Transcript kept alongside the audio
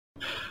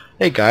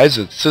Hey guys,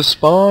 it's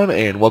Spawn,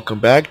 and welcome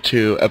back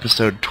to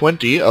episode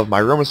 20 of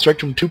my Roma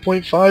Surrectum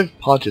 2.5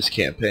 Pontus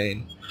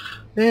campaign.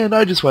 And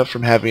I just went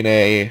from having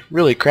a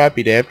really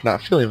crappy day after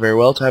not feeling very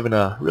well to having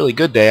a really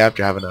good day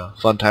after having a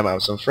fun time out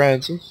with some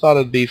friends, and thought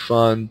it'd be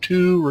fun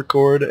to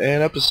record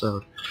an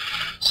episode.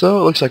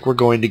 So it looks like we're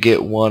going to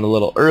get one a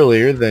little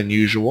earlier than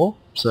usual,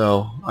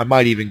 so I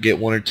might even get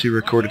one or two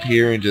recorded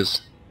here and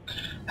just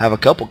have a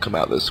couple come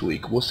out this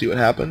week. We'll see what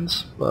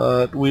happens.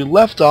 But we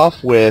left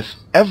off with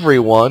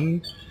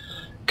everyone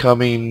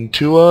coming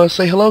to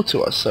say hello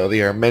to us. So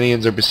the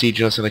Armenians are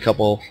besieging us in a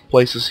couple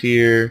places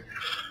here.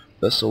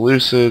 The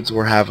Seleucids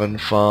were having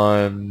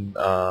fun.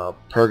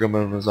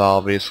 Pergamon is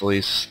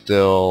obviously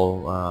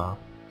still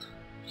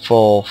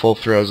full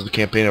throes of the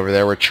campaign over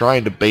there. We're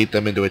trying to bait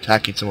them into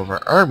attacking some of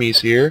our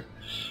armies here,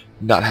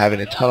 not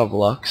having a ton of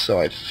luck. So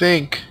I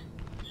think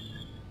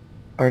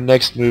our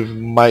next move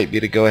might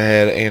be to go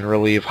ahead and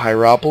relieve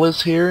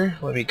Hierapolis here.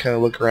 Let me kind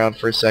of look around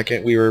for a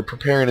second. We were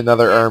preparing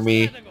another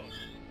army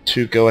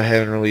to go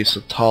ahead and release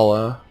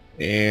Atala,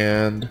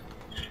 and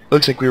it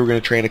looks like we were going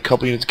to train a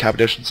couple units of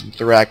Cappadocians and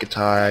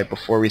Thracitai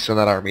before we send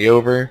that army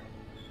over.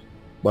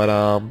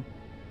 But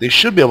they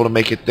should be able to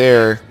make it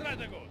there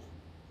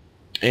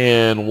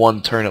in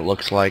one turn, it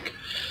looks like.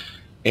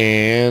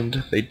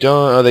 And they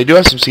don't. They do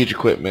have some siege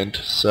equipment,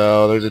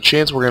 so there's a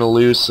chance we're going to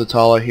lose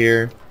Atala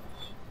here.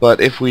 But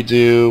if we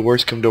do,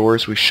 worst come to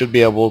worst, we should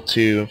be able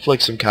to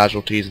inflict some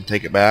casualties and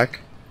take it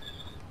back.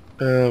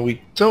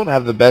 We don't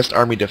have the best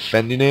army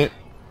defending it.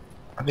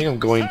 I think I'm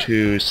going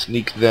to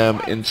sneak them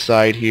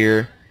inside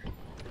here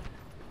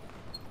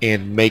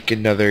and make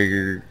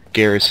another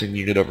garrison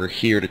unit over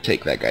here to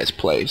take that guy's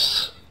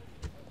place.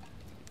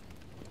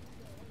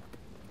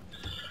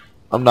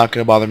 I'm not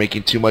going to bother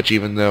making too much,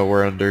 even though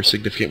we're under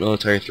significant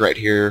military threat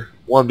here.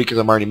 One, because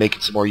I'm already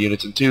making some more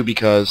units, and two,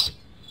 because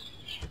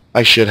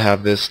I should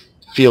have this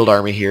field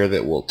army here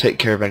that will take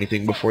care of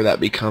anything before that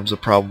becomes a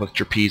problem with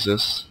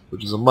Trapezus,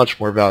 which is a much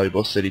more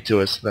valuable city to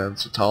us than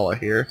Satala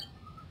here,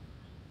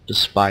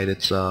 despite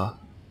its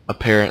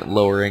apparent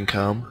lower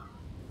income.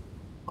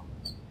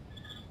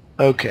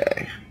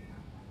 Okay.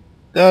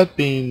 That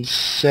being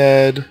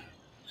said,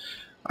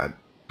 I'm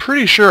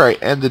pretty sure I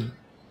ended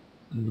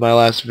my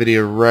last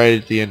video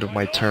right at the end of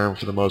my term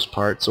for the most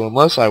part, so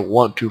unless I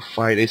want to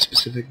fight a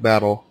specific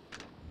battle,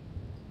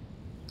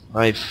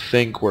 I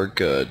think we're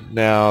good.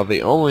 Now,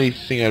 the only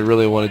thing I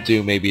really want to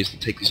do maybe is to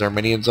take these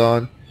Armenians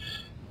on.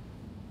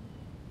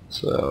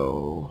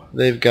 So,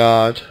 they've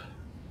got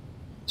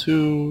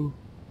three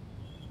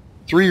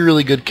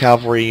really good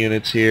cavalry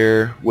units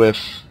here, with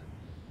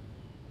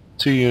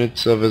 2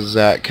 units of a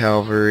Zat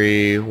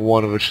cavalry,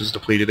 one of which is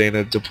depleted, and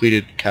a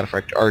depleted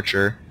cataphract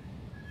archer.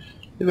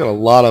 They've got a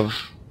lot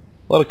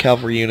of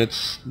cavalry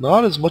units,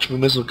 not as much of a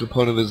missile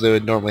component as they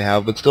would normally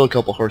have, but still a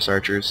couple horse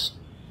archers.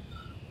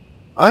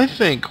 I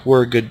think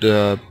we're good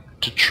to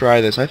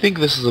try this. I think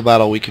this is a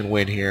battle we can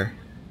win here,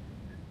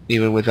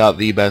 even without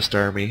the best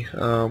army.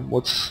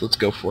 Let's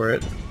go for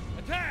it.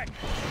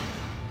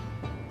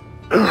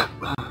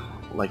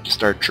 I'd like to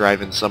start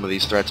driving some of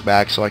these threats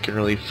back so I can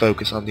really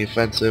focus on the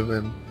offensive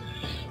in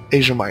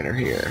Asia Minor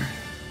here.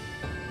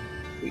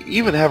 We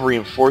even have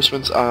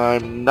reinforcements.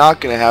 I'm not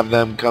going to have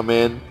them come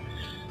in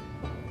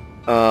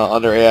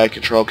under AI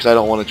control because I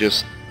don't want to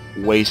just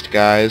waste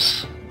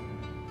guys.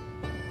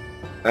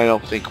 I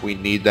don't think we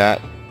need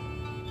that.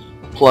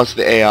 Plus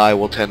the AI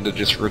will tend to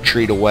just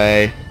retreat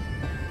away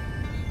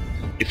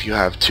if you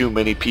have too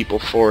many people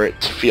for it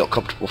to feel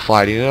comfortable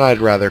fighting, and I'd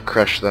rather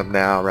crush them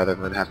now rather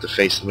than have to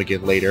face them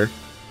again later.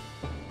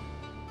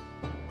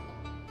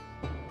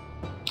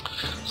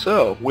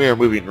 So, we are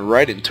moving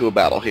right into a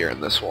battle here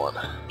in this one.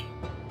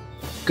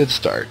 Good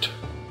start.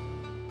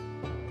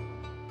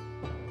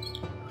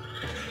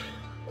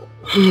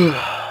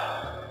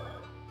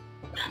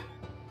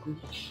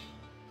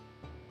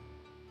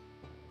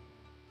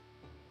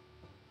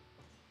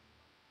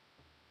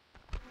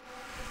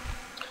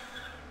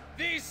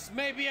 This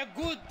may be a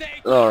good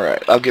day.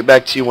 Alright, I'll get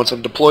back to you once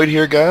I'm deployed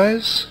here,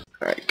 guys.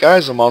 Alright,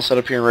 guys, I'm all set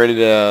up here and ready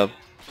to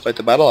fight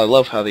the battle. I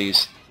love how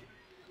these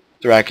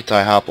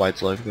Thracitai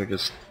hoplites look. They're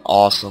just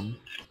awesome.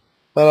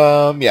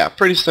 But, yeah,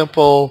 pretty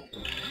simple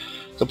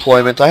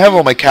deployment. I have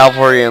all my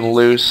cavalry in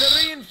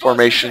loose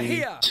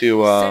formation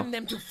to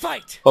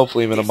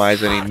hopefully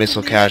minimize any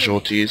missile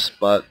casualties.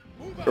 But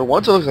for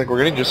once, it looks like we're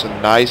getting just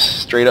a nice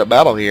straight-up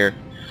battle here.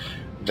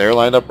 They're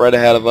lined up right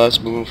ahead of us,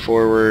 moving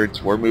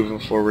forwards. We're moving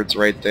forwards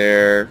right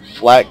there.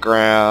 Flat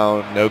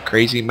ground, no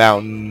crazy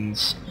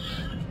mountains.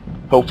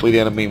 Hopefully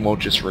the enemy won't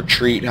just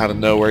retreat out of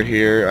nowhere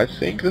here. I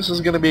think this is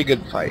going to be a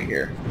good fight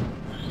here.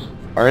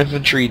 Our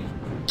infantry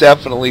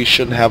definitely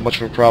shouldn't have much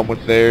of a problem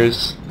with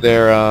theirs. They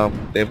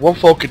have one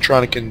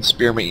Falcatronic and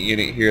Spearmint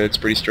unit here that's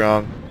pretty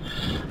strong,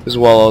 as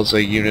well as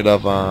a unit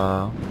of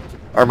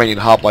Armenian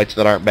hoplites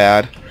that aren't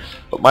bad.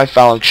 But my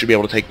phalanx should be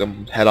able to take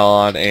them head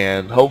on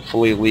and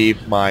hopefully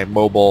leave my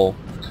mobile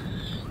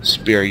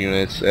spear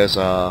units as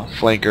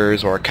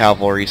flankers or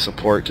cavalry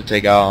support to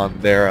take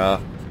on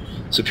their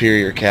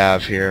superior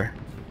cav here.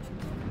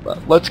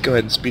 But let's go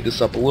ahead and speed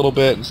this up a little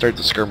bit and start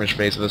the skirmish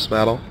phase of this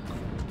battle.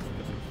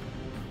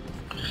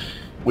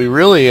 We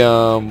really,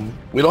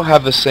 we don't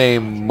have the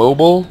same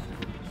mobile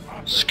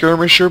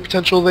skirmisher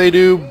potential they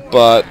do,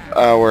 but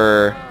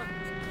our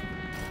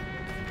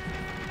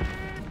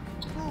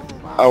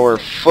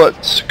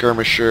foot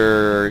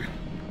skirmisher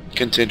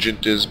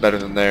contingent is better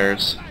than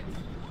theirs.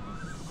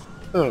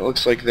 Oh, it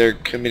looks like they're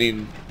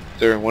committing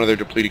one of their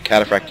depleted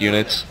cataphract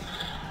units.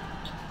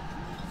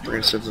 We're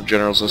going to send some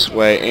generals this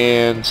way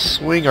and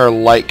swing our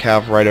light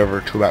cav right over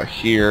to about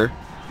here.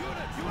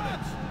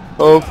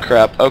 Oh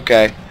crap,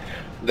 okay.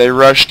 They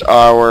rushed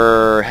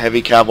our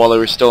heavy cav while they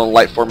were still in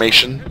light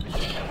formation,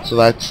 so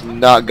that's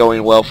not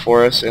going well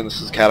for us, and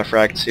this is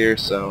cataphracts here,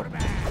 so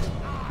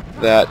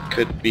that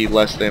could be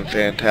less than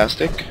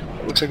fantastic.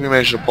 Looks like we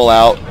managed to pull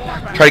out,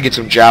 try to get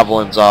some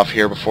javelins off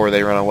here before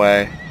they run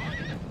away.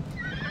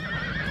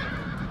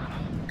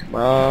 Come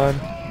on.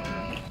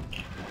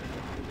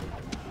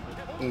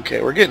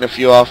 Okay, we're getting a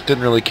few off.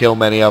 Didn't really kill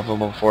many of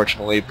them,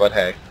 unfortunately, but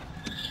hey.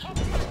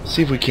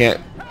 See if we can't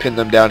pin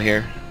them down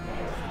here.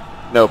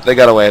 Nope, they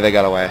got away, they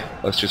got away.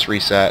 Let's just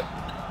reset.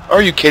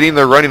 Are you kidding?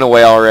 They're running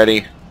away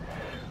already.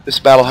 This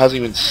battle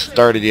hasn't even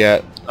started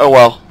yet. Oh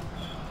well.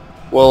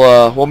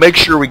 We'll make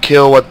sure we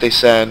kill what they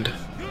send.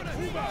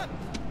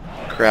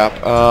 Crap.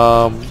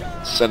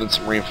 Send in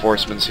some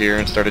reinforcements here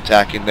and start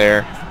attacking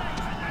there.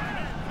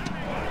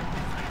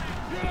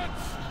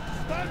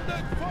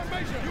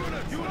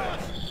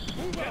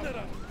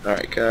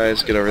 Alright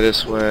guys, get over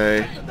this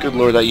way. Good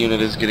lord, that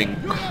unit is getting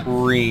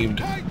creamed.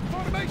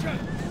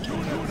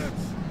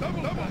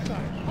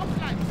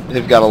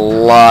 They've got a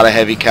lot of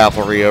heavy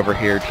cavalry over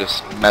here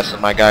just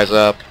messing my guys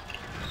up.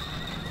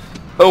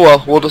 Oh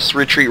well, we'll just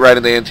retreat right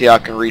into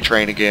Antioch and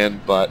retrain again,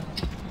 but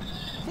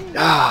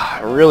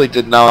I really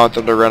did not want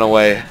them to run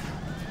away.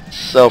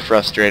 So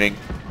frustrating.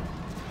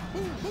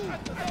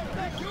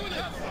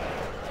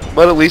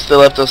 But at least they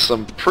left us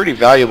some pretty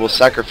valuable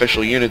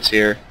sacrificial units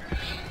here.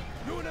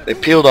 They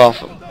peeled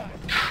off a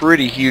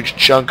pretty huge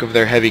chunk of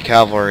their heavy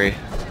cavalry.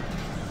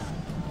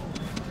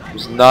 It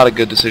was not a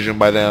good decision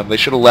by them. They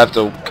should have left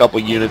a couple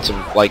units of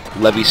like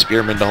levy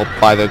spearmen to help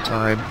buy their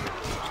time.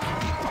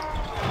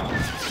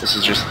 This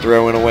is just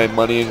throwing away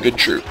money and good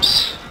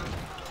troops.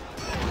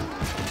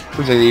 Looks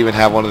like they even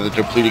have one of the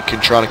depleted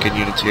Contronican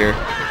units here.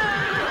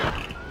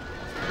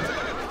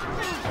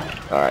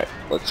 Alright,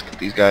 let's get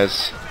these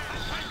guys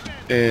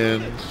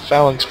in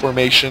phalanx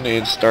formation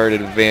and start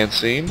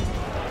advancing.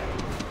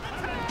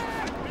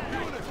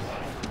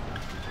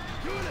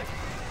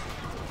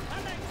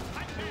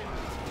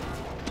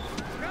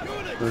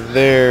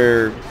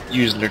 They're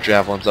using their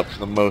javelins up for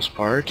the most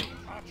part.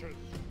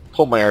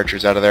 Pull my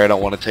archers out of there. I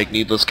don't want to take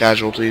needless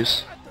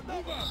casualties.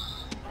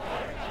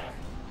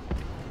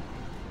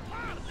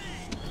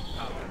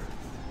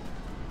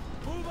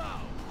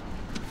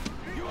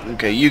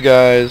 Okay, you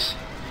guys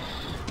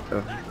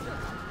have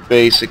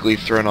basically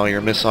thrown all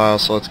your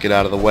missiles, so let's get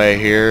out of the way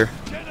here.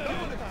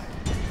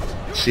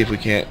 See if we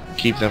can't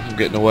keep them from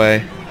getting away.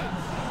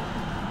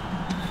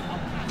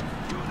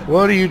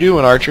 What are you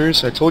doing,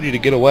 archers? I told you to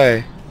get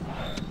away.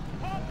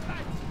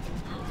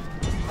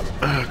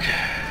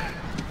 Okay.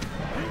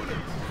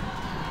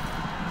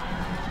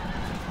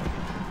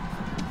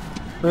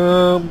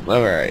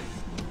 Alright.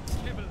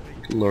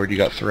 Good lord, you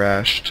got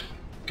thrashed.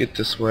 Get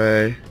this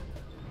way.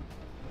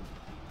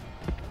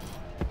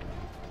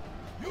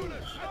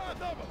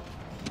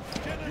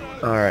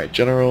 Alright,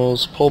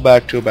 generals, pull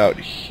back to about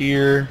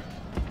here.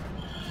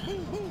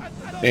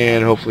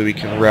 And hopefully we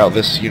can rout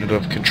this unit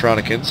of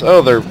Contronicans.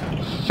 Oh, they're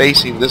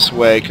facing this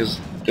way because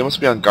they must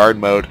be on guard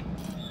mode.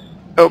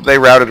 Oh, they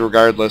routed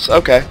regardless.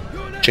 Okay.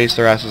 Chase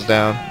their asses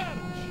down.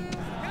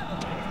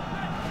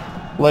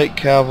 Light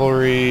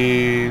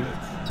cavalry,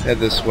 head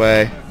this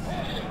way.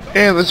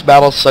 And this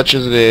battle, such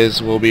as it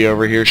is, will be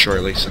over here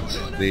shortly since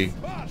the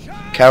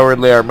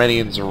cowardly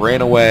Armenians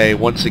ran away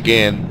once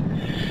again.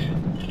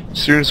 As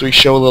soon as we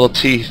show a little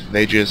teeth,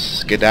 they just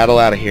skedaddle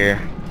out of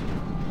here.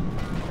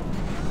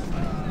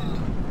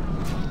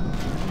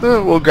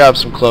 We'll grab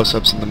some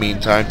close-ups in the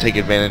meantime, take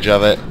advantage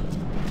of it.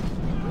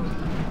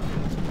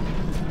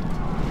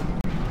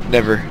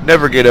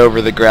 Never get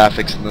over the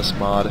graphics in this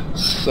mod.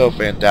 It's so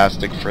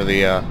fantastic for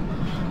the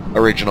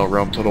original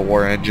Rome Total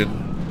War engine.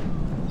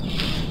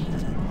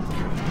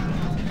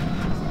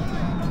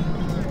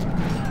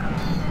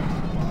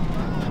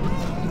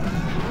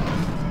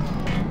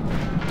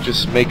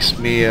 Just makes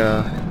me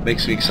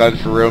excited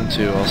for Rome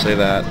 2, I'll say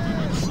that.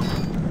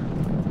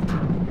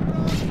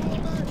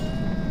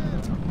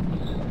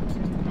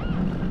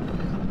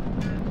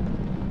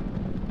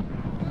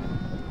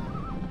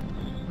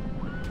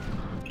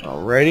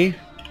 Alrighty.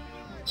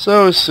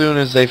 So as soon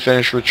as they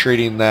finish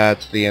retreating,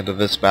 that's the end of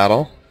this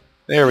battle.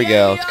 There we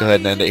go. Let's go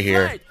ahead and end it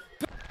here.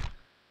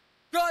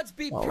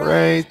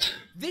 Alright.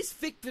 This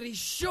victory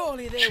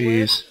surely their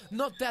Jeez. work,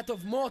 not that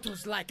of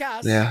mortals like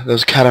us. Yeah,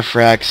 those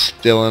cataphracts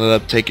still ended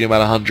up taking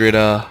about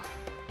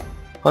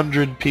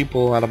 100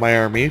 people out of my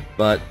army,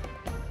 but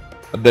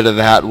a bit of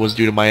that was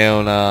due to my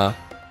own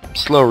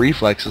slow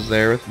reflexes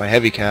there with my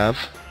heavy cav.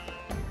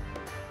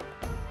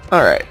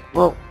 Alright,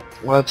 well,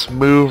 let's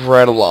move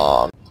right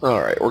along.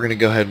 Alright, we're going to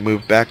go ahead and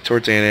move back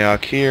towards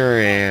Antioch here,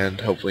 and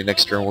hopefully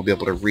next turn we'll be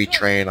able to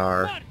retrain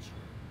our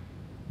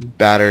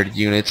battered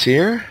units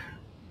here.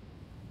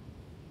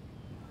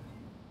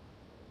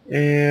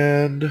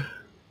 And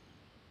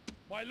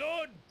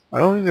I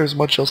don't think there's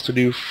much else to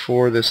do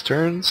for this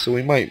turn, so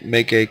we might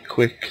make a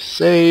quick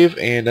save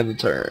and end the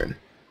turn.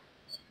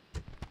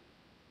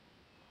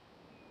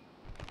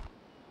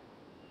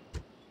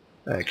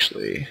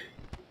 Actually,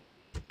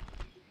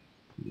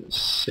 let's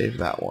save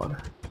that one.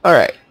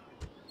 Alright.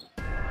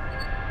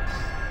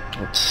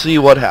 Let's see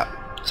what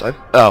happens.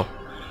 Oh.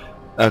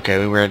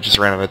 Okay, we just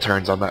ran out of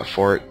turns on that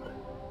fort.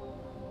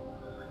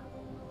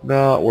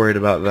 Not worried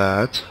about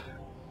that.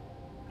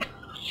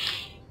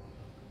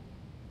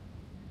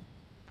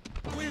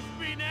 We've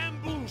been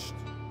ambushed.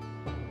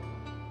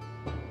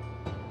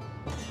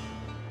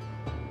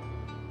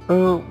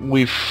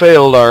 We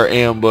failed our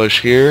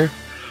ambush here,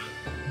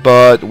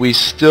 but we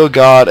still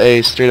got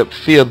a straight up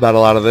field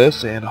battle out of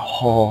this, and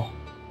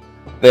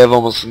they have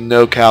almost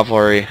no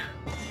cavalry.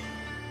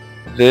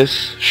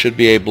 This should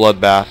be a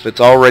bloodbath.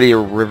 It's already a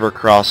river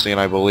crossing,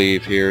 I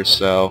believe, here,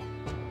 so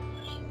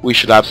we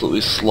should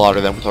absolutely slaughter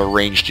them with our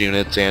ranged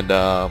units and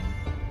our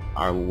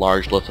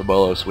large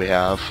lithobolos we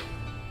have.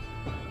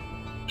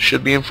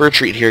 Should be in for a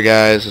treat here,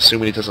 guys,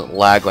 assuming it doesn't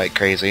lag like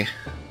crazy.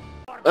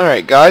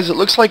 Alright, guys, it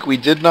looks like we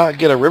did not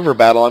get a river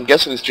battle. I'm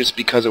guessing it's just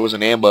because it was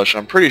an ambush.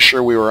 I'm pretty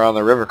sure we were on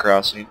the river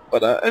crossing.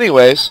 But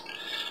anyways,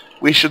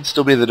 we should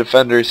still be the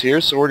defenders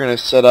here, so we're going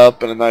to set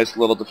up in a nice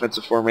little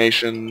defensive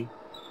formation.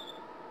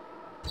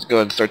 Let's go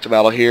ahead and start the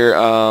battle here.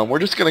 We're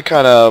just going to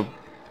kind of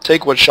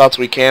take what shots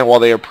we can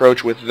while they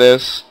approach with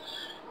this,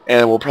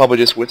 and we'll probably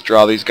just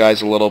withdraw these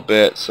guys a little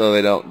bit so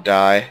they don't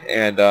die,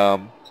 and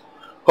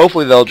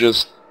hopefully they'll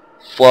just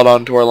flood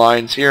onto our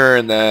lines here,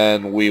 and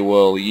then we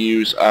will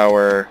use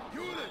our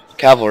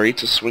cavalry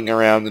to swing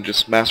around and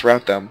just mass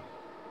rout them.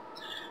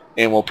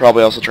 And we'll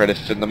probably also try to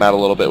thin them out a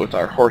little bit with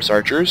our horse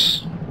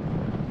archers.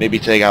 Maybe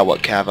take out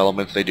what cav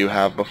elements they do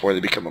have before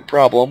they become a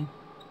problem.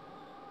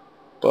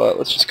 But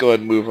let's just go ahead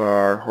and move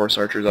our horse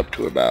archers up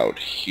to about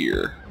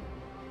here.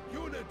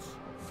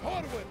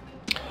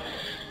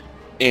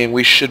 And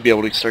we should be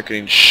able to start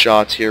getting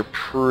shots here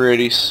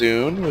pretty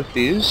soon with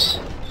these.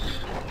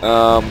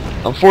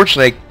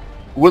 Unfortunately, they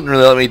wouldn't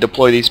really let me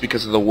deploy these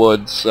because of the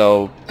woods,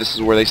 so this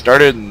is where they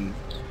started and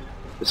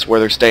this is where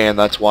they're staying.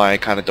 That's why I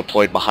kind of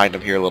deployed behind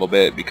them here a little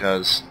bit,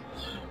 because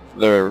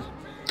they're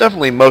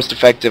definitely most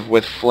effective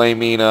with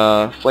flaming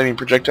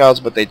projectiles,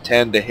 but they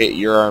tend to hit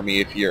your army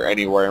if you're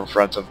anywhere in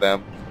front of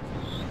them.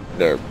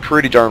 They're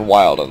pretty darn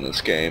wild in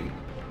this game.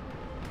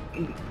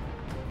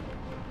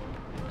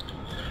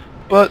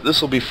 But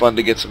this will be fun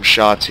to get some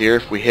shots here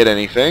if we hit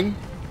anything.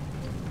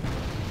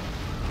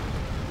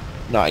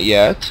 Not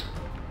yet.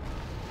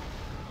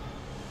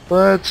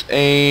 Let's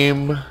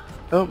aim.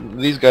 Oh,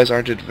 these guys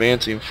aren't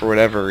advancing for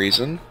whatever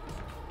reason.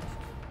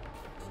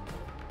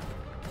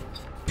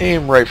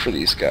 Aim right for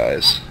these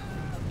guys.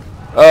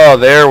 Oh,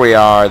 there we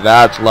are.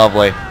 That's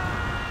lovely.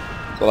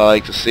 That's what I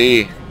like to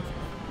see.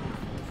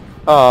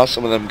 Aw,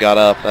 some of them got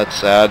up. That's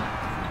sad.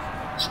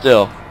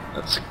 Still,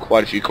 that's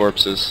quite a few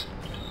corpses.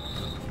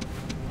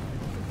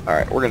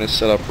 Alright, we're going to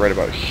set up right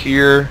about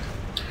here.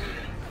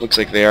 Looks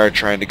like they are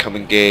trying to come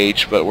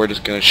engage, but we're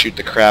just going to shoot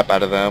the crap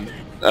out of them.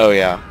 Oh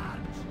yeah.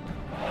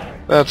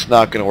 That's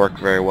not going to work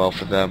very well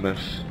for them if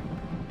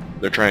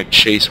they're trying to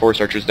chase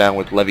horse archers down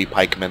with levy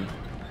pikemen.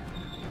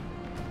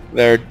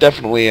 They're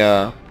definitely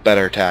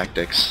better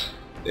tactics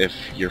if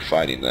you're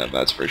fighting them,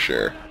 that's for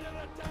sure.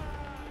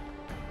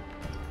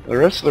 The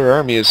rest of their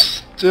army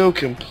is still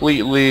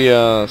completely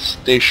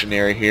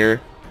stationary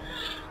here.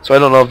 So I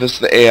don't know if this is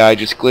the AI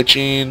just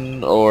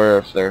glitching or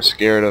if they're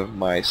scared of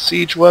my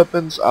siege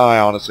weapons. I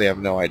honestly have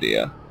no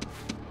idea.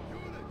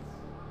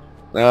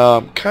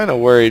 I'm kind of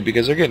worried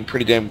because they're getting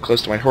pretty damn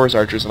close to my horse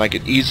archers and I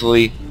could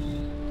easily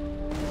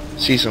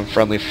see some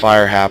friendly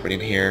fire happening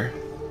here.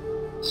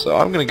 So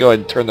I'm going to go ahead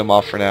and turn them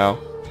off for now.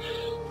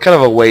 Kind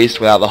of a waste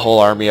without the whole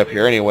army up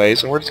here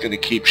anyways, and we're just going to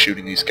keep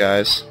shooting these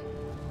guys.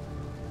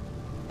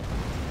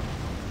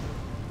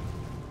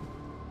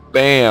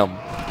 Bam!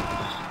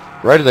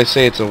 Right as I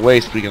say it's a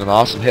waste, we get an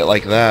awesome hit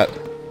like that.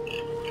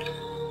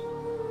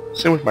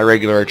 Same with my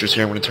regular archers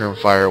here. I'm going to turn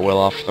fire at will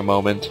off for the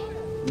moment.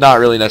 Not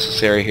really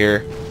necessary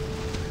here.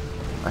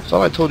 I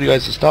thought I told you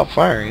guys to stop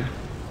firing.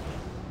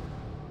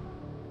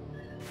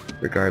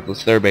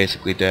 Regardless, they're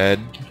basically dead.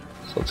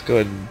 So let's go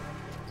ahead and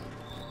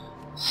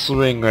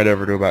swing right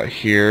over to about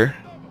here.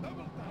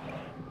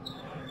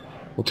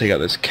 We'll take out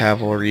this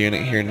cavalry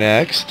unit here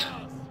next.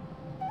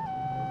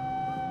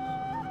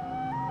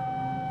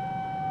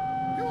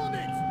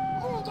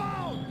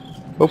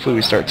 Hopefully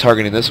we start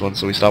targeting this one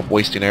so we stop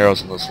wasting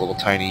arrows on this little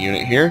tiny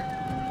unit here.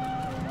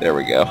 There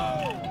we go.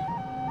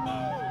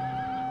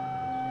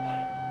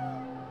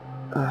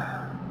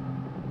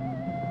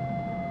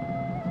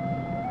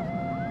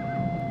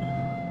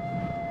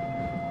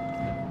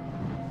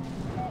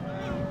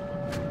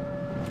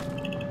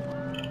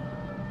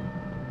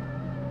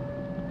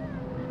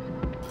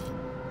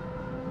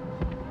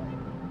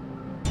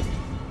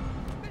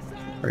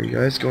 Are you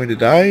guys going to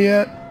die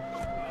yet?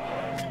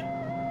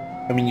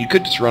 I mean, you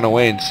could just run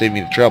away and save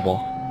me the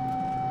trouble.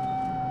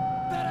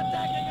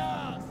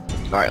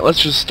 Alright,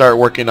 let's just start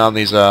working on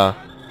these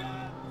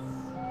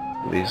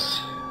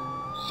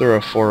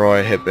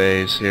Thorophorai hit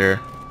bays here.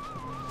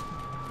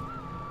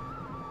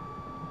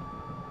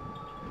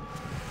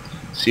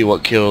 See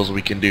what kills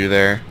we can do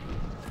there.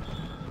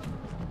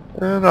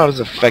 Not as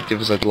effective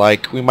as I'd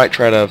like. We might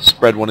try to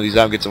spread one of these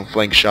out and get some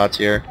flank shots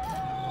here.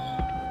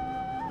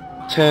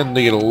 Tend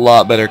to get a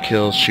lot better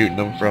kills shooting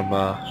them from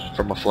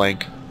a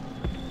flank.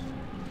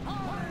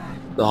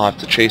 They'll have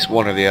to chase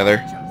one or the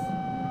other.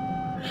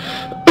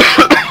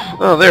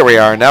 Oh, there we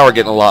are. Now we're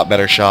getting a lot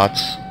better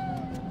shots.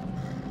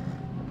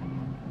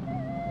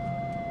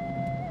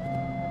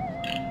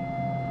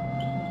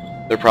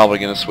 They're probably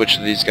going to switch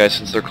to these guys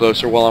since they're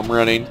closer while I'm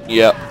running.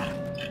 Yep.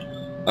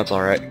 That's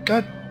alright.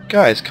 God,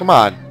 guys, come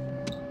on.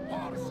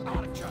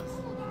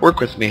 Work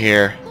with me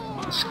here.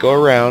 Just go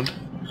around.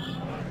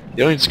 You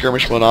don't need to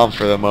skirmish one on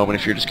for the moment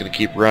if you're just going to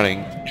keep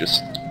running.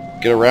 Just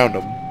get around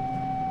them.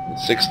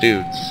 It's 6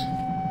 dudes.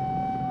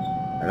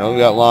 I know we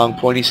got long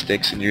pointy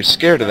sticks and you're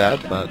scared of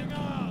that, but...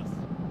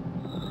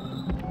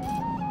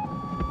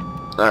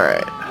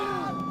 Alright.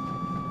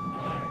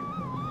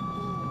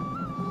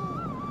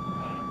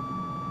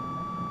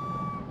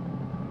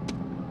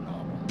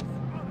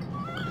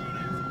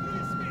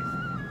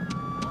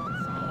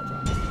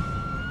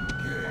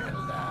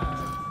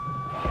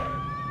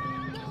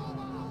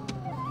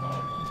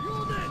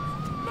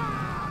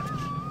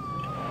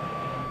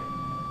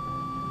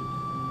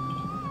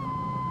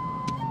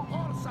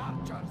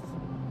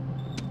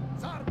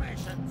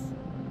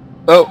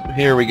 Oh,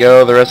 here we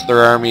go. The rest of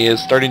their army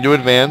is starting to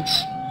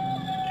advance.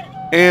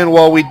 And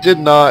while we did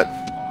not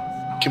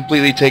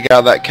completely take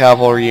out that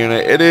cavalry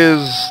unit, it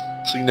is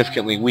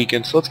significantly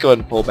weakened. So let's go ahead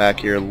and pull back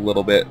here a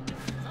little bit.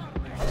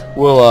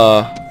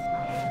 We'll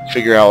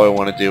figure out what I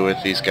want to do with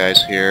these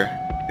guys here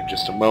in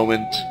just a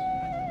moment.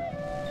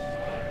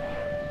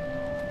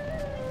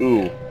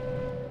 Ooh.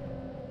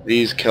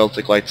 These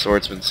Celtic light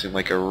swordsmen seem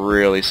like a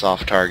really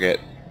soft target.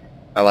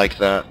 I like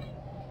that.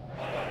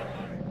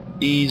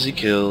 Easy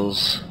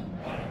kills.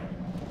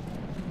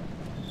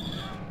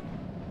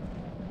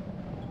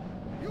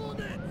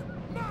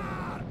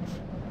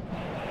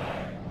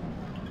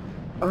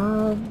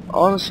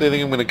 Honestly, I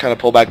think I'm going to kind of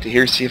pull back to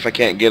here, see if I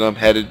can't get them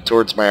headed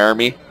towards my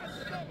army.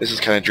 This is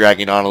kind of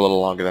dragging on a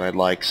little longer than I'd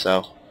like,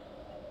 so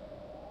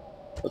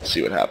let's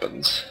see what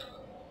happens.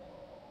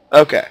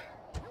 Okay.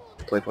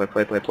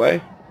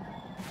 Play.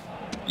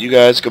 You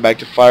guys go back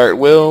to fire at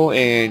will,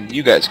 and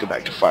you guys go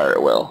back to fire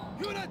at will.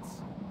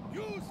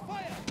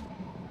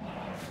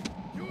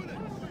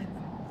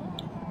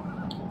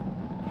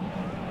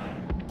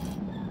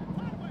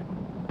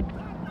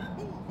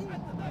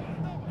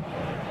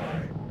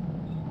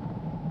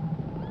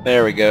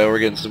 There we go, we're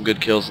getting some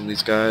good kills on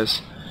these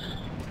guys.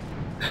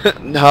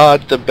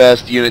 Not the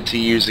best unit to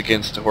use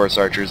against horse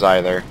archers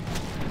either.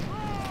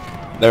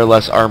 They're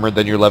less armored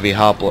than your levy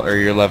or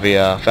your levy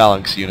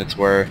phalanx units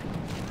were.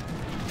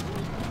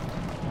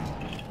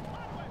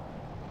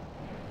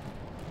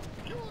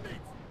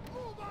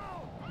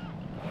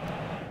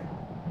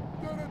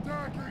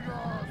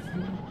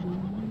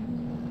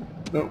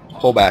 Nope,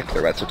 pull back.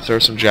 They're about to throw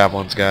some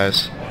javelins,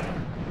 guys.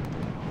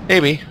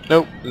 Maybe.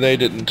 Nope, they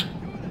didn't.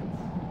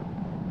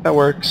 That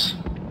works.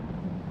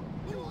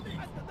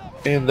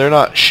 And they're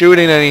not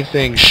shooting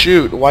anything.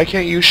 Shoot. Why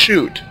can't you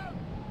shoot?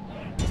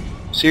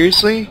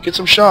 Seriously? Get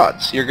some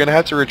shots. You're gonna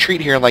have to retreat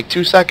here in like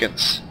 2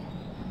 seconds.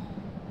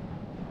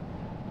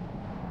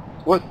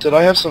 What? Did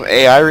I have some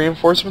AI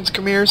reinforcements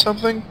come here or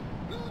something?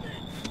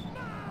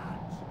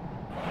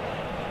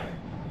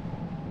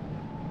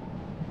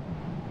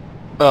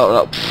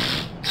 Oh, no.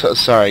 So,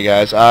 sorry,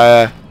 guys.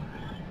 I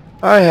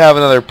have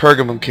another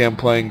Pergamon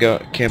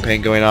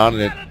campaign going on,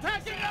 and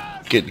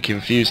getting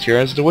confused here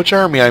as to which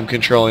army I'm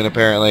controlling,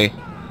 apparently.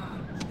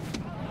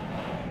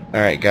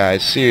 Alright,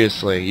 guys,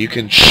 seriously, you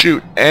can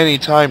shoot any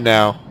time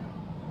now.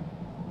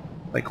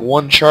 Like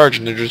one charge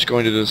and they're just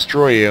going to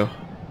destroy you.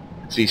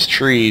 It's these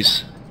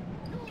trees.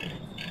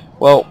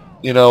 Well,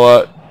 you know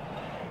what?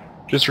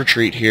 Just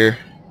retreat here.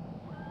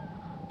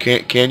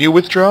 Can you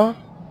withdraw?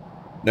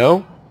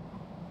 No?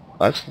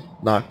 That's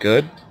not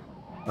good.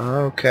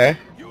 Okay.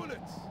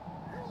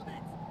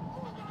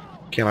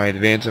 Can I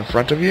advance in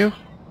front of you?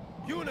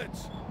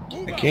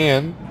 I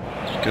can.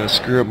 It's gonna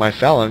screw up my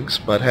phalanx,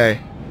 but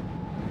hey.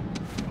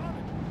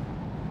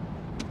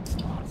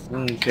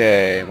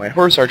 Okay, my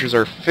horse archers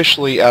are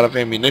officially out of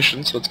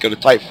ammunition, so let's go to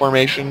tight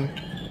formation.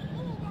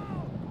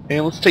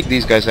 And let's take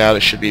these guys out.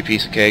 It should be a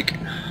piece of cake.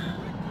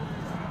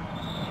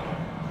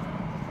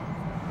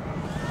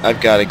 I've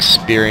got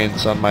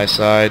experience on my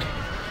side.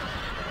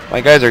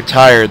 My guys are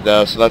tired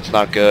though, so that's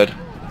not good.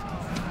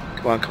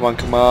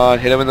 Come on.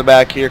 Hit him in the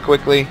back here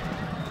quickly.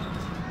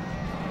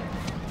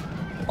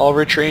 I'll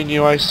retrain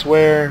you, I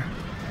swear.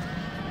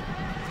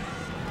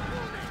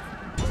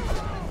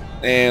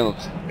 And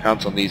let's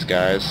pounce on these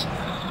guys.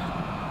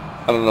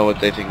 I don't know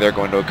what they think they're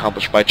going to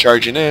accomplish by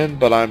charging in,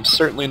 but I'm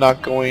certainly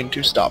not going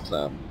to stop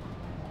them.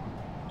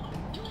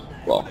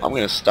 Well, I'm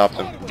gonna stop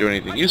them from doing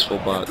anything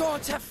useful, but...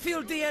 Gods have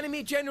filled the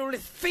enemy general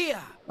with fear.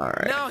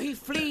 Alright. Now he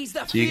flees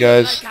the Do you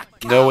field guys like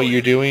a know what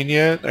you're coward. doing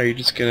yet? Are you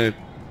just gonna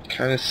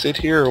kind of sit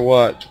here or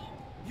what?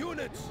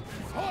 Units,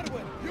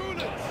 forward!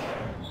 Units!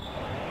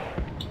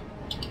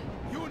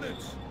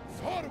 Units,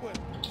 forward!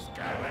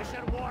 Skirmish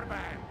and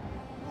warband!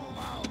 Move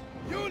out!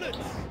 Units!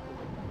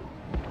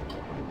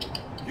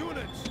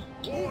 Units,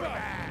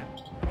 warband!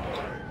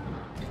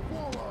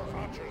 Forward!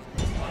 Archers!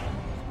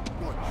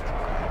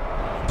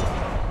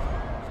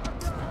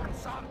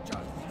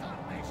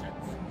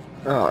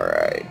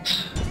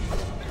 Alright.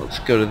 Let's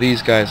go to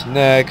these guys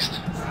next.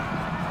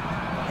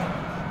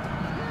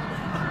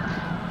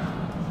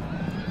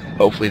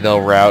 Hopefully they'll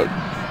rout.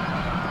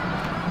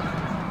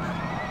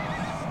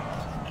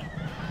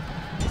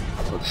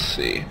 Let's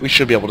see. We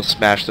should be able to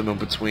smash them in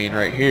between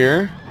right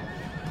here.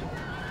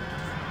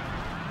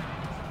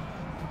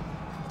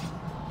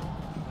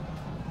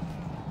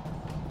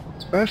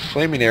 Do I have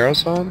flaming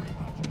arrows on?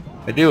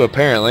 I do,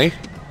 apparently.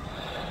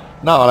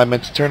 Not what I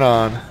meant to turn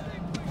on.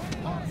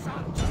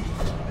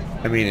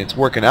 I mean, it's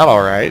working out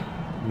alright.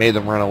 Made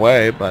them run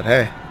away, but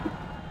hey.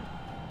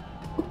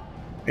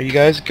 Are you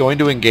guys going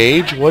to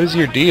engage? What is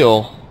your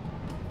deal?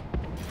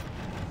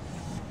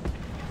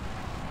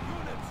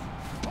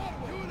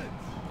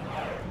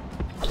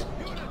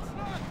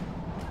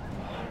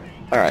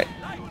 Alright.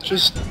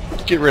 Just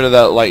get rid of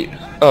that light.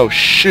 Oh,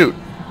 shoot.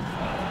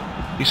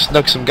 You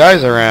snuck some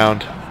guys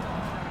around.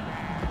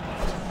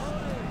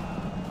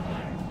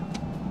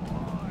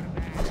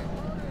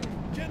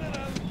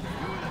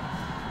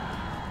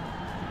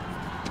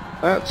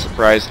 That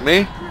surprised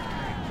me.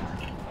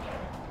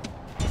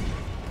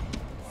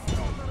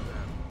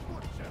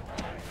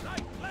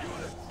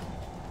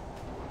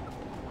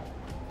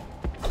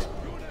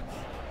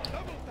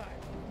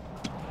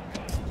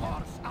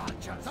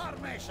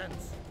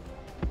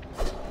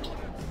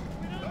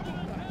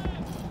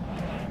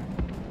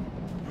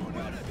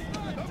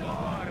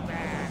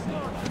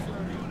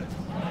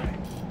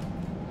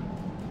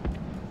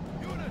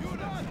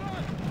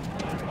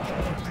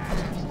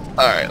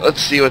 Alright, let's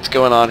see what's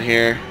going on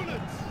here.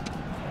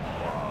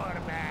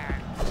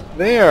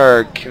 They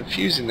are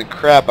confusing the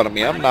crap out of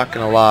me, I'm not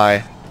gonna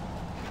lie.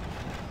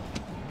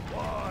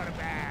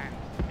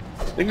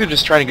 I think they're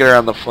just trying to get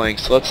around the flank,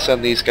 so let's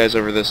send these guys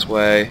over this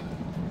way.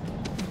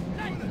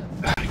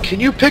 Can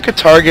you pick a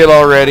target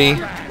already?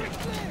 I'm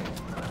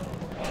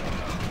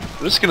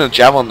just gonna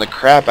javelin the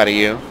crap out of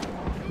you.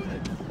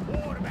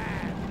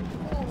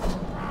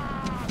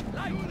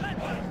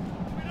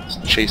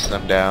 Just chase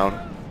them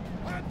down.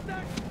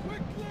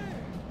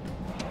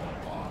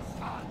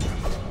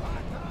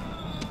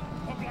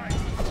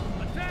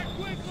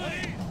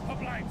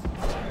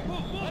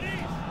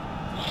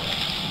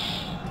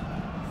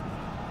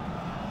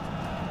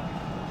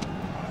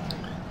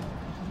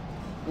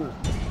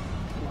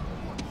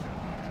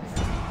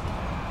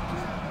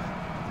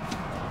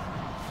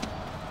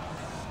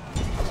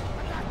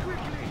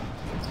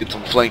 Get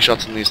some flank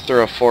shots on these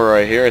Thoroughfora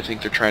right here. I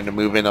think they're trying to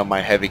move in on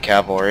my heavy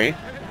cavalry.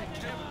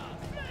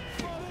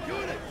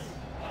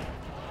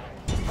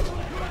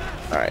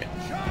 Alright.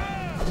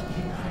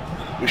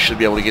 We should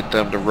be able to get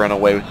them to run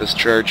away with this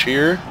charge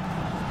here.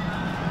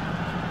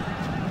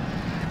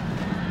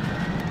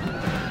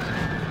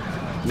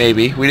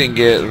 Maybe. We didn't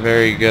get a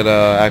very good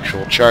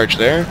actual charge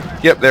there.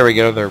 Yep, there we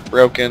go. They're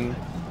broken.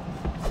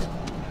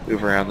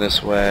 Move around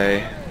this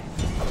way.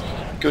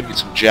 Go and get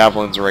some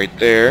javelins right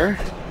there.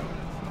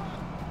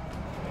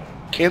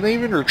 Can they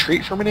even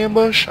retreat from an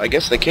ambush? I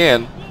guess they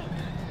can.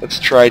 Let's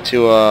try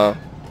to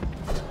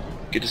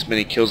get as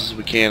many kills as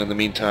we can in the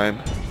meantime.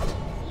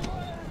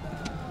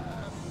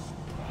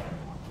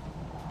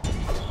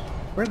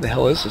 Where the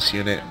hell is this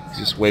unit? Is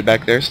this way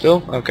back there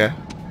still? Okay.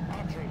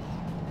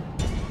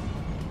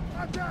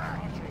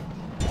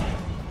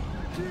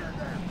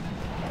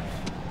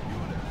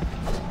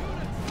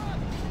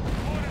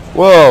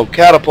 Whoa,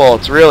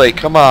 catapults, really?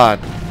 Come on.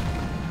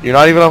 You're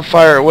not even on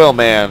fire at will,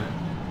 man.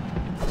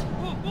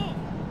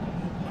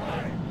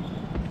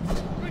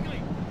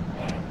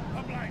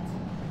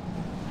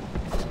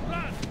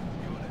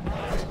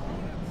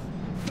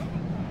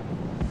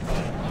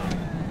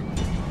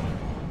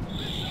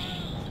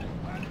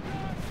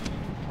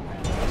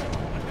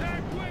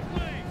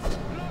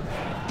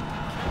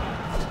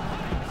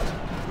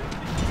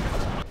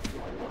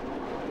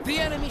 The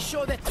enemy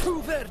show their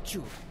true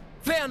virtue.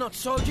 They are not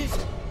soldiers,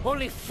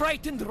 only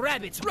frightened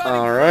rabbits running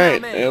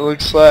Alright, from our it men.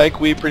 looks like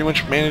we pretty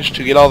much managed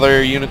to get all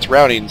their units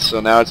routing,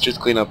 so now it's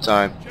just cleanup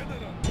time.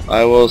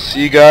 I will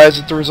see you guys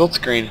at the results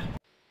screen.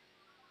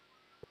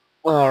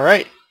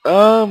 Alright,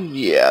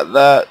 yeah,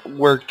 that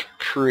worked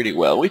pretty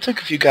well. We took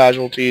a few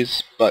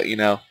casualties, but you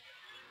know,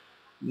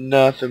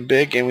 nothing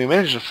big, and we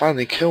managed to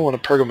finally kill one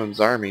of Pergamon's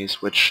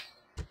armies, which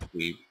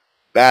we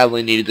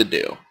badly needed to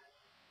do.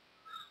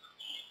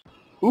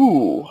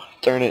 Ooh,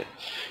 darn it.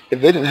 If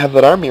they didn't have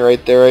that army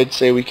right there, I'd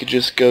say we could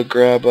just go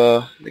grab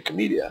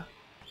Nicomedia.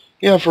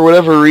 Yeah, for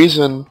whatever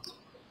reason,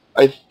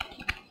 I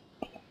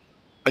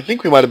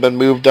think we might have been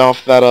moved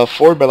off that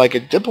ford by like a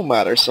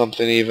diplomat or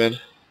something even.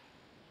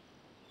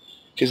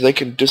 Because they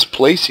can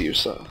displace you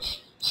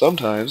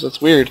sometimes.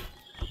 That's weird.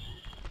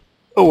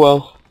 Oh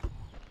well.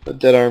 A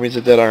dead army's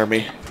a dead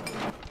army.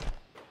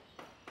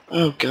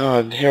 Oh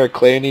god,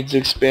 Heraclea needs to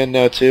expand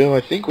now too. I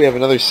think we have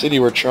another city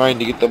we're trying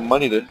to get the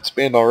money to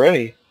expand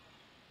already.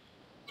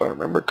 If I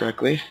remember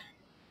correctly.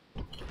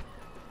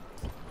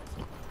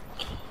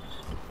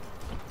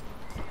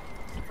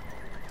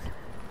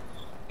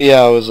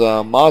 Yeah, it was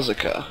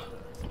Mazaka.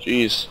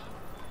 Jeez.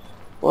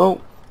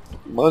 Well,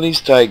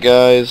 money's tight,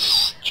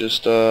 guys.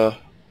 Just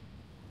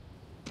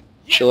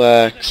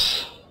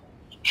chillax.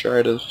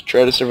 Try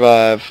to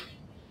survive.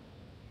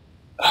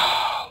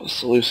 The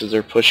Seleucids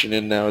are pushing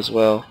in now as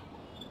well.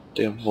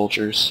 Damn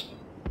vultures.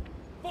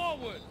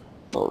 Forward!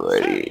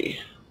 Alrighty.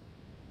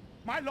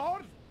 My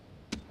lord?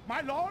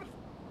 My lord?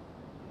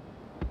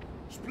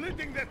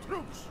 Splitting the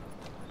troops!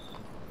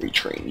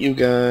 Retrain you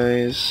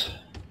guys.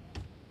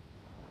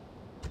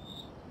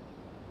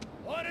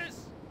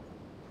 Orders!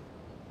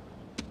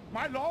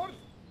 My lord?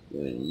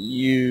 And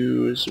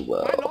you as My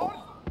lord?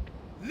 well.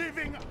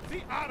 Leaving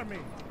the army!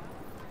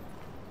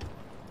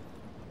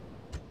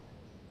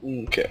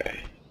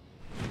 Okay.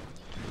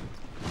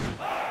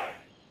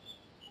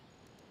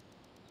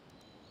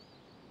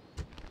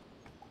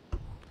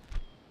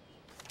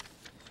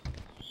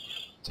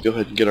 Let's go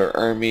ahead and get our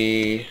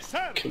army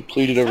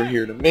completed over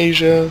here in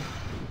Amasia.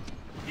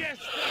 Yes!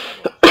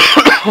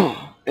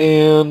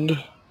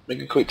 And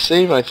make a quick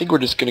save. I think we're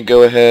just going to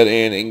go ahead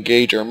and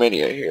engage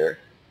Armenia here.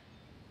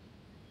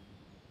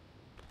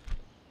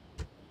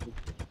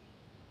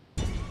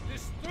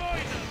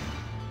 Destroy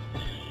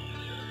them!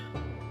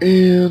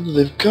 And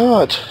they've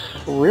got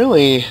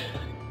really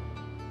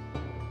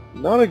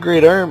not a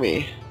great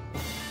army.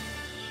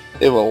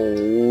 They have a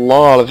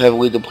lot of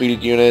heavily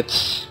depleted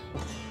units,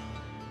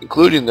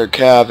 including their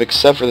cav,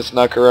 except for this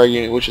Nakara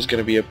unit, which is going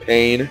to be a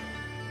pain.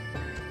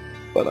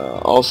 But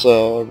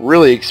also a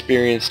really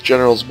experienced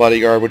general's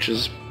bodyguard, which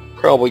is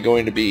probably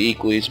going to be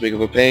equally as big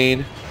of a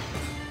pain.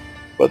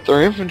 But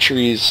their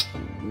infantry's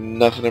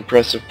nothing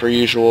impressive per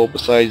usual,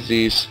 besides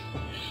these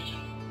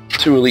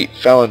two elite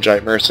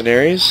phalangite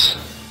mercenaries.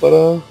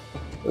 But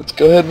let's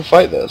go ahead and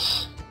fight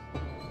this.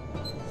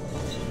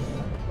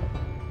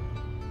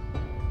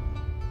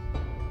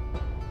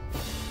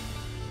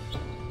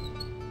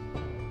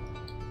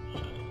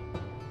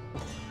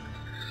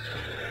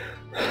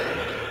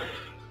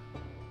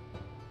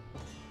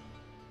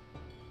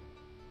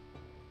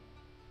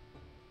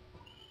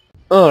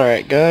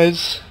 Alright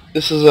guys,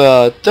 this is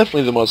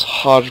definitely the most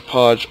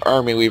hodgepodge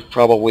army we've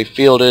probably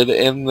fielded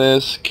in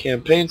this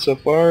campaign so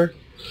far,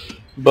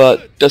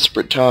 but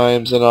desperate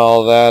times and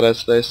all that,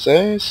 as they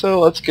say, so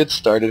let's get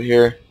started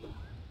here.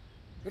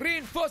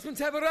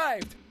 Reinforcements have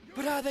arrived,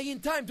 but are they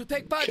in time to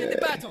take part in the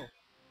Okay. battle?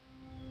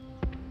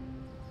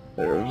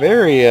 They're a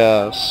very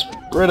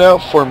spread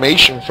out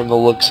formation from the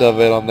looks of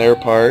it on their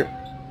part.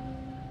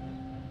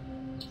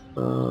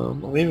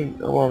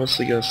 I'm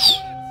honestly gonna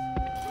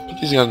put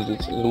these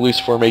guys in a loose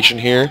formation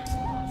here.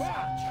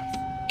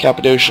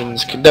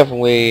 Cappadocians can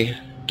definitely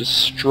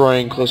destroy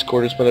in close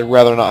quarters, but I'd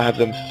rather not have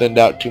them thinned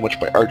out too much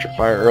by archer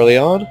fire early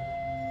on.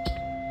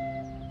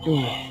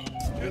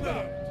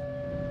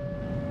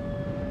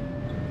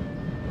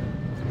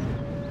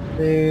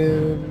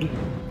 And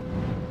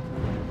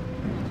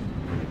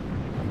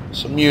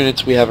some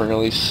units we haven't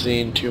really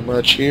seen too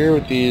much here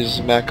with these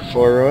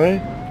Macaforoi.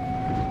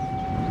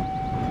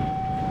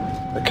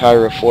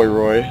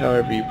 Akirafoiroi,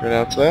 however you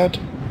pronounce that.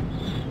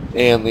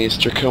 And these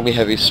Dracomi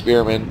Heavy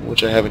Spearmen,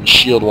 which I have in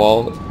Shield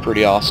Wall.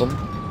 Pretty awesome.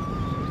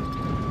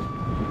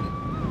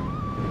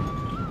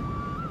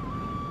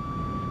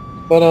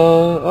 But,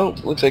 oh,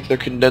 looks like they're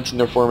condensing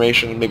their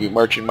formation and maybe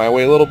marching my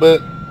way a little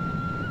bit.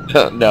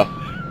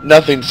 No,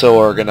 nothing so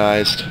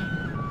organized.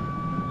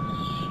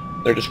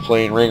 They're just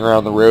playing Ring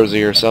Around the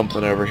Rosie or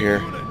something over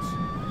here.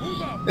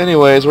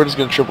 Anyways, we're just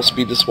going to triple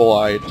speed this while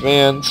I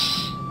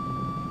advance.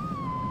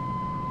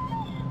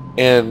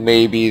 And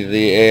maybe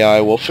the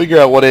AI will figure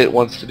out what it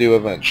wants to do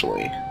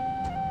eventually.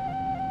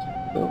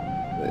 Oh,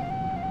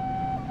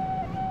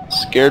 it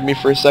scared me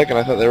for a second.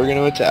 I thought they were going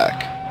to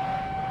attack.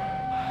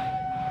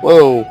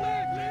 Whoa.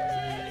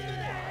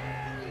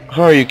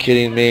 Are you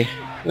kidding me?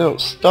 No,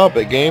 stop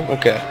it, game.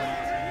 Okay.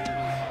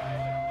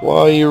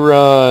 Why you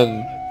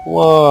run?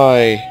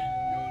 Why?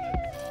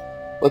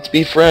 Let's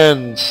be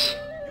friends.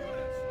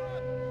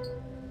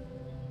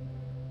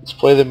 Let's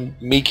play the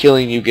me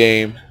killing you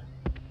game.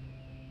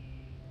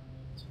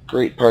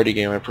 Great party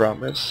game, I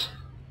promise.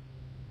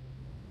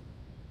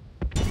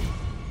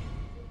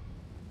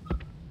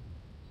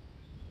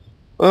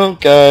 Well,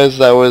 guys,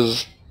 that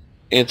was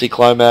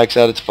anticlimax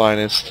at its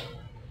finest.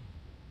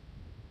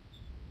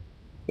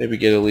 Maybe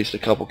get at least a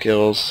couple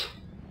kills.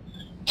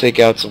 Take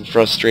out some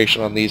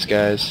frustration on these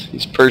guys.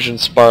 These Persian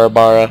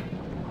Sparabara.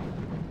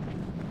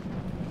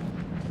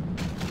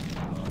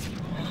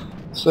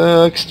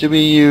 Sucks to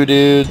be you,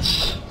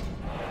 dudes.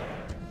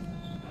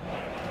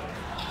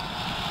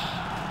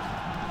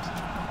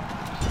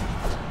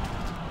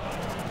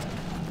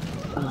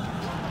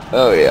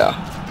 Oh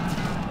yeah.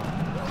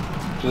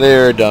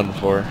 They're done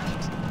for.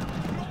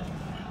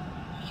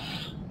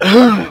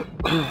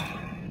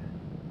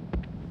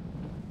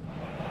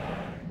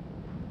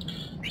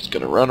 Just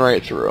gonna run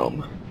right through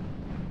them.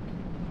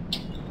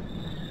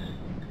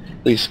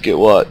 At least get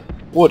what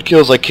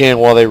kills I can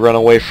while they run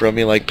away from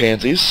me like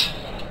pansies.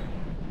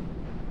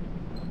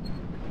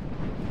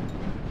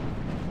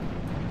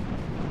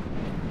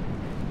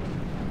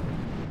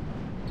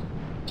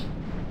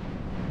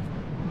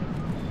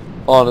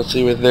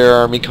 Honestly, with their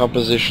army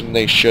composition,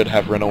 they should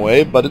have run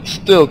away, but it's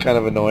still kind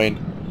of annoying,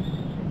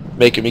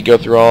 making me go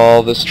through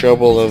all this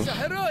trouble of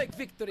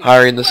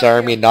hiring this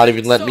army and not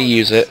even letting me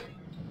use it.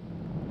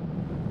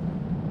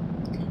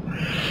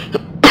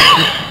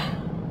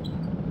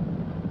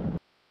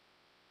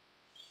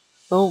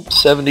 Oh,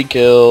 70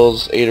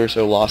 kills, 8 or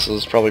so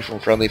losses, probably from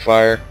friendly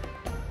fire.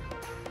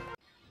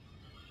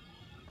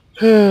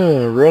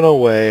 Run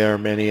away,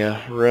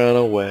 Armenia, run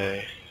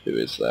away. Who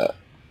is that?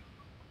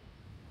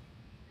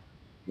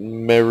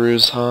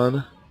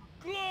 Meruzhan.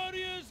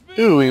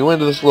 Ooh, we went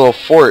to this little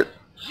fort.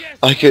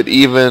 I could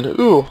even,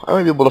 I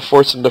might be able to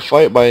force him to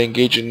fight by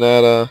engaging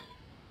that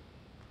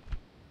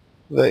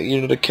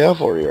unit of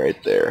cavalry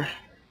right there.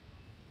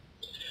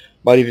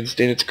 Might even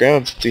stand its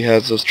ground since he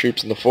has those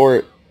troops in the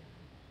fort.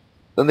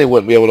 Then they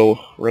wouldn't be able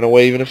to run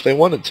away even if they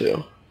wanted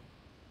to.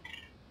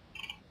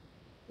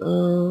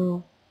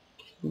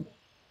 Let's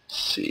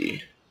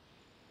see.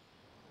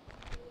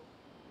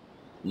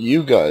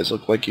 You guys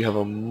look like you have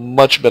a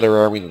much better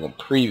army than the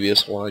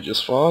previous one I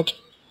just fought.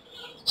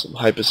 Some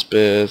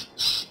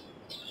Hypaspists,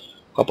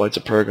 Hoplites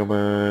of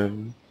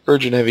Pergamon,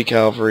 Virgin Heavy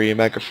Cavalry,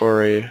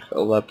 Macaphore,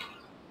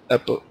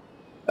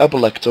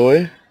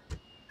 Epilectoi.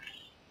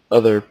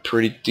 Other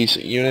pretty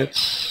decent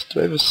units. Do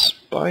I have a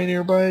spy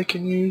nearby I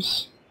can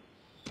use?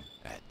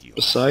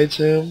 Besides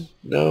him?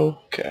 No?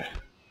 Okay.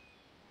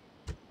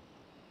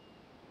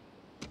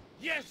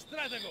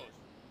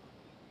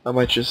 I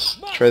might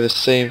just try the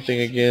same thing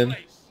again.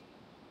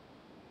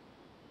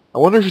 I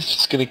wonder if it's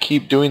just going to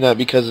keep doing that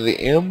because of the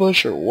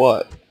ambush or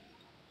what.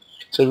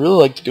 So I'd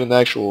really like to do an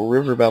actual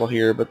river battle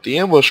here, but the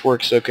ambush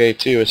works okay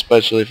too,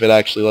 especially if it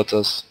actually lets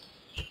us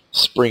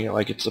spring it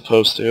like it's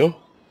supposed to.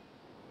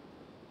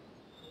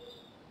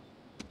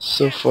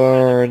 So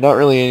far, not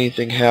really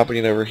anything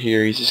happening over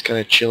here. He's just kind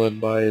of chilling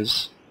by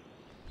his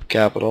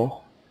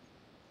capital.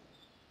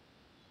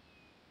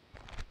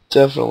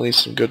 Definitely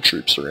some good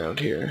troops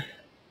around here.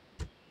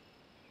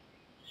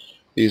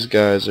 These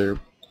guys are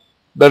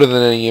better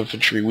than any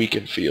infantry we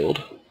can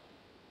field.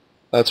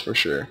 That's for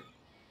sure.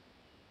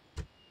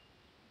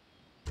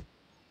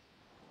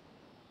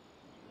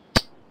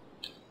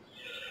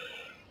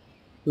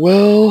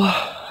 Well,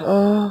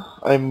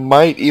 I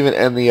might even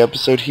end the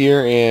episode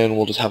here, and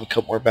we'll just have a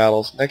couple more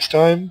battles next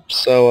time.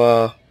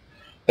 So,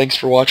 thanks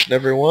for watching,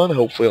 everyone.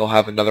 Hopefully I'll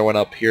have another one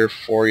up here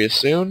for you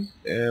soon,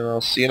 and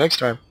I'll see you next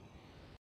time.